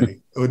 Everybody.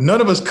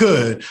 None of us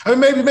could. I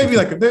mean, maybe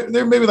like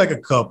there may be like a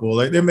couple.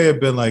 Like there may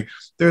have been like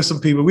there's some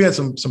people. We had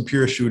some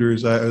pure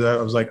shooters.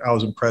 I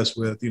was impressed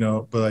with, you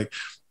know, but like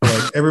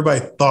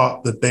everybody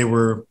thought that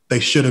they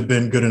should have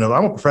been good enough.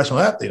 I'm a professional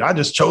athlete. I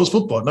just chose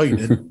football. No, you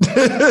didn't.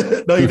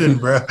 No, you didn't,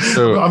 bro.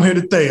 So, I'm here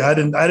to tell you, I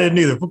didn't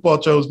either. Football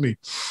chose me.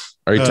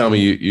 Are you telling me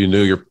you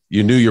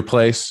knew your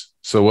place?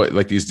 So what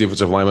like these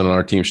defensive linemen on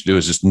our team should do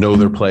is just know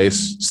their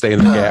place, stay in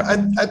the gap.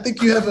 I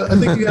think you have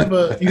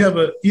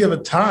a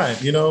time,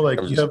 you know,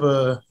 like you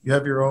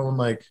have your own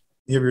like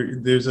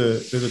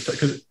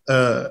because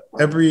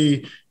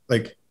every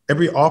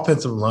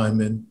offensive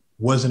lineman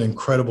was an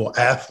incredible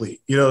athlete.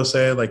 You know what I'm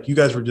saying? Like you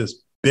guys were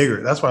just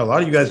bigger. That's why a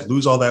lot of you guys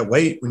lose all that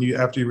weight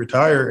after you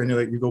retire and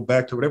you go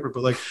back to whatever.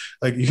 But like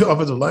you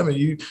offensive linemen,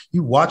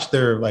 you watch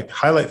their like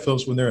highlight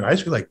films when they're in high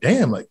school, like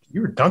damn, like you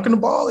were dunking the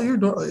ball, they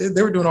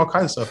were doing all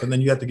kinds of stuff, and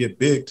then you have to get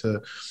big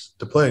to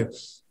play.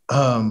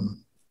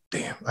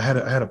 Damn, I had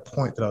a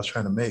point that I was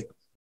trying to make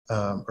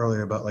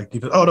earlier about like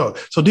defense. Oh no,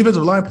 so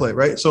defensive line play,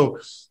 right? So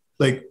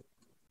like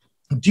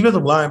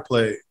defensive line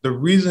play, the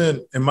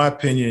reason, in my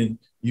opinion,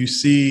 you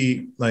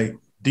see like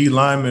D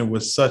linemen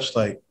with such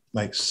like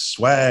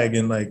swag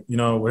and like, you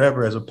know,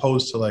 whatever, as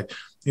opposed to like,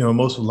 you know,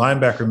 most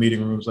linebacker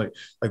meeting rooms, like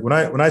when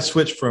I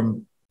switched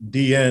from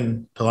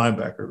DN to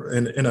linebacker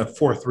in a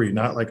 4-3,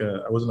 not like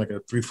I wasn't like a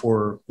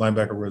 3-4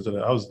 linebacker where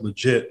I was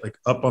legit like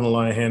up on the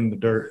line, hand in the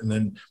dirt, and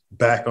then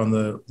back on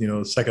the,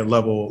 second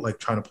level, like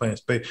trying to play in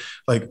space.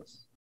 Like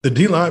the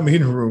D-line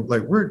meeting room,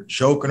 like we're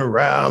joking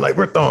around, like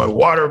we're throwing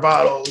water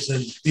bottles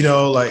and,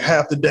 like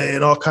half the day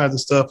and all kinds of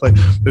stuff. Like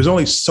there's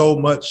only so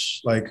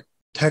much like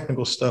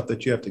technical stuff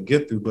that you have to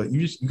get through, but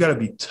you got to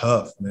be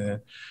tough, man.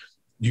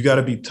 You got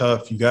to be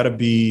tough. You got to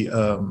be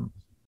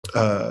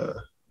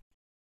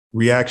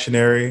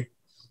reactionary.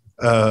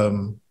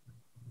 You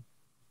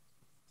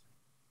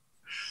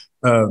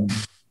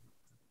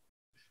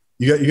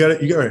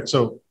got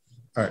so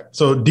all right.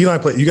 So D-line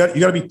play, you got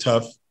to be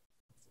tough,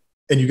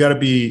 and you got to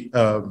be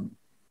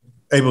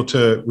able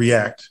to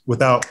react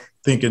without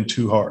thinking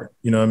too hard.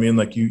 You know what I mean?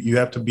 Like you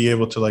have to be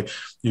able to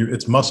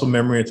it's muscle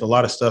memory. It's a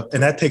lot of stuff.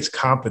 And that takes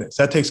confidence.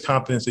 That takes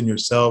confidence in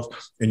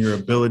yourself and your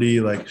ability,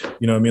 like,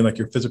 you know what I mean? Like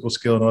your physical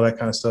skill and all that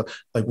kind of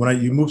stuff. Like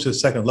when you move to the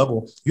second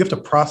level, you have to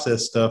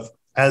process stuff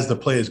as the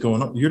play is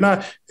going on. You're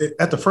not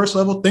at the first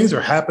level, things are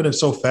happening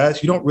so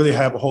fast. You don't really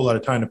have a whole lot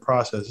of time to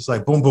process. It's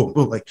like boom, boom,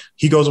 boom. Like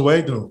he goes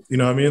away, boom, you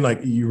know what I mean?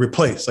 Like you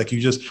replace, like you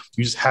just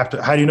have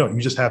to, how do you know? You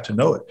just have to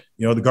know it.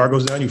 The guard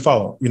goes down, you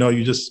follow,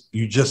 you just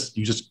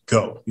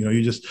go,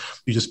 you just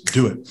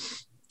do it.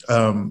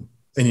 And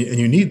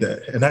you need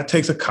that. And that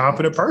takes a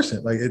confident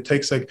person. Like it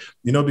takes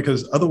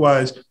because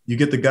otherwise you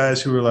get the guys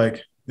who are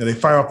like, they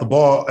fire off the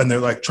ball and they're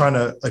like trying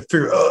to like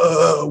figure,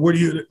 where do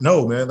you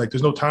know, man? Like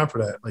there's no time for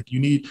that. Like you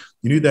need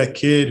that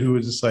kid who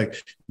is just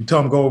like, you tell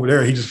him go over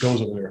there, he just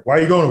goes over there. Why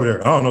are you going over there?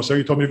 I don't know, sir.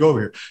 You told me to go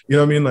over here. You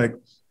know what I mean? Like,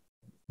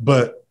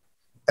 but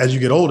as you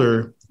get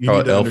older, you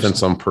call it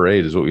elephants on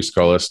parade is what we used to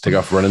call us. Take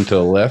off running to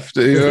the left.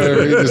 You know what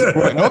I mean? Just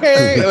like,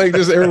 okay, like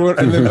just everyone,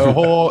 and then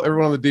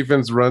everyone on the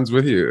defense runs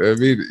with you. I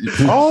mean,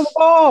 all the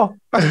ball.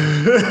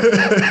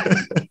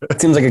 It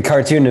seems like a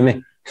cartoon to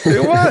me.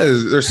 It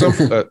was. There's some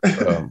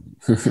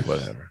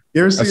whatever.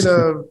 You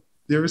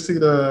ever see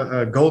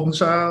the Golden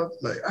Child?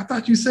 Like, I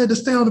thought you said to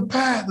stay on the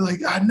path.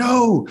 Like, I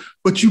know,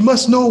 but you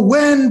must know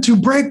when to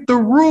break the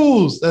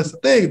rules. That's the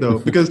thing, though,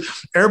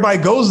 because everybody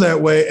goes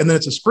that way, and then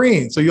it's a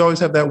screen. So you always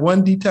have that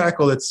one D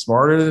tackle that's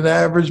smarter than an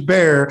average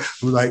bear,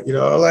 who's like,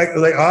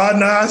 oh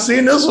no, I've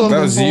seen this one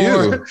that before. Was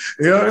you.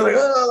 You're like,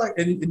 oh,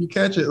 and you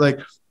catch it, like,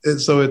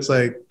 and so it's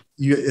like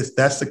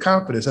that's the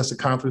confidence. That's the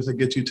confidence that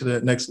gets you to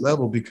that next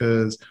level,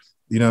 because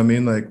you know what I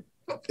mean, like.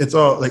 It's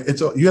all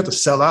you have to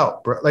sell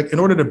out, bro. Like in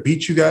order to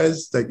beat you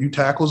guys, that you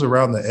tackles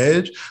around the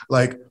edge,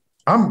 like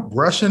I'm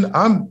rushing,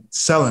 I'm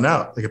selling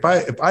out. Like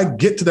if I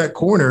get to that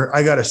corner,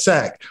 I got a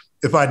sack.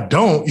 If I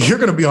don't, you're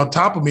going to be on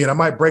top of me and I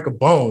might break a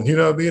bone. You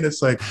know what I mean?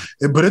 It's like,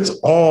 but it's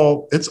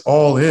all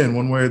in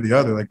one way or the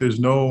other. Like there's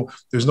no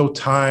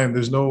time.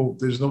 There's no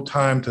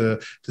time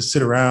to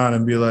sit around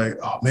and be like,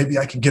 oh, maybe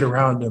I can get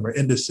around him, or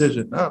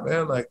indecision. No,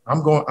 man. Like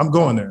I'm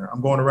going there.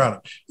 I'm going around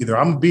him. Either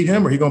I'm gonna beat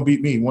him or he's going to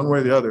beat me, one way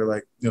or the other.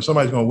 Like,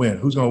 somebody's going to win.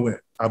 Who's going to win?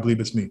 I believe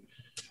it's me,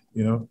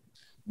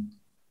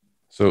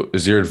 So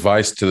is your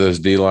advice to those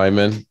D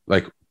linemen,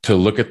 like to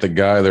look at the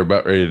guy they're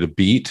about ready to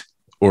beat,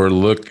 or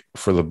look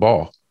for the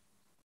ball?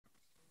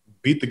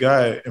 Beat the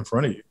guy in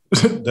front of you.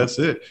 That's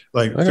it.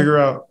 Like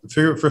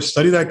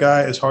study that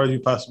guy as hard as you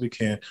possibly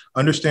can.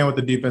 Understand what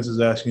the defense is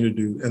asking you to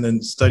do, and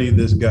then study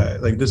this guy.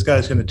 Like this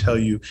guy's going to tell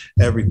you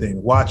everything.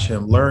 Watch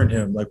him, learn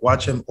him. Like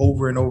watch him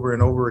over and over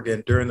and over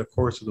again during the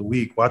course of the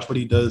week. Watch what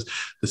he does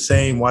the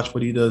same. Watch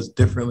what he does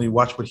differently.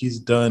 Watch what he's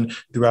done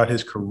throughout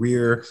his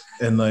career,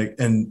 and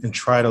and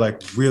try to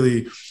like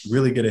really,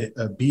 really get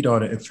a beat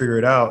on it and figure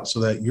it out, so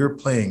that you're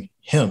playing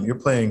him. You're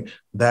playing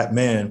that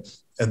man.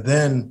 And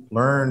then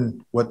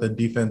learn what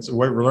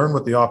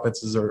the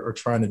offenses are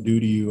trying to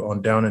do to you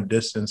on down and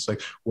distance,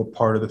 like what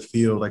part of the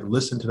field, like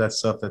listen to that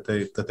stuff that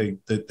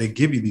they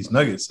give you these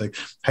nuggets. Like,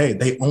 hey,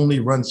 they only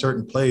run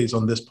certain plays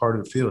on this part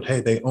of the field. Hey,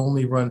 they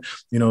only run,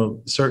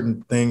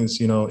 certain things,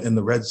 in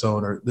the red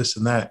zone or this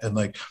and that. And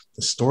like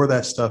store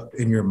that stuff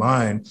in your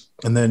mind,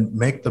 and then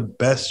make the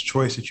best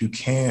choice that you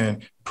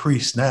can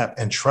pre-snap,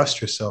 and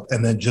trust yourself,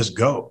 and then just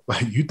go.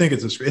 Like you think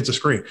it's a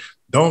screen.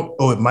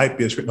 It might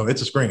be a screen. No,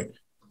 it's a screen.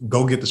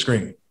 Go get the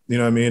screen. You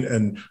know what I mean?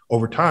 And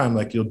over time,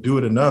 like you'll do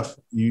it enough,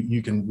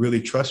 you can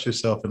really trust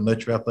yourself and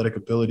let your athletic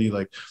ability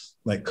like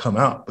come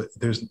out. But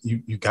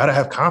you got to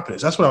have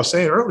confidence. That's what I was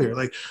saying earlier.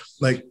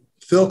 Like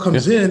Phil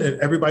comes in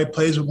and everybody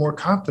plays with more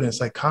confidence.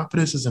 Like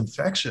confidence is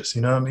infectious.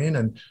 You know what I mean?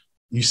 And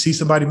you see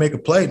somebody make a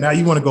play. Now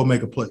you want to go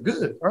make a play.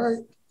 Good. All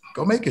right,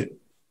 go make it.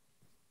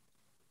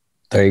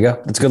 There you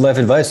go. That's good life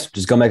advice.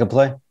 Just go make a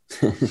play.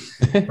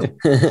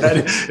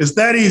 It's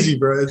that easy,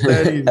 bro. It's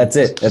that easy. That's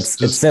it. It's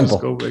simple.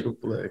 Just go make a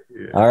play.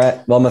 Yeah. All right.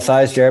 Well,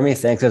 Mathias, Jeremy,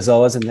 thanks as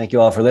always, and thank you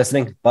all for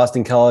listening.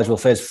 Boston College will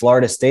face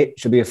Florida State.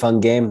 Should be a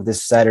fun game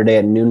this Saturday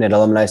at noon at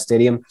Alumni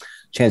Stadium.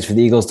 Chance for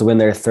the Eagles to win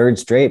their third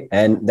straight,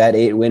 and that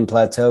 8-win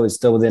plateau is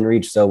still within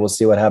reach. So we'll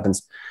see what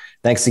happens.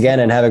 Thanks again,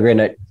 and have a great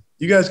night.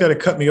 You guys got to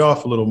cut me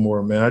off a little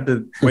more, man. I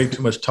did way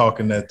too much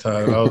talking that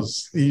time.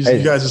 You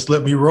guys just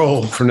let me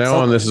roll. From now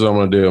on, this is what I'm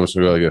going to do. I'm just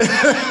going to be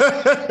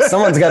like,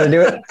 someone's got to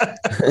do it.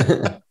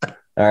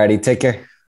 All righty. Take care.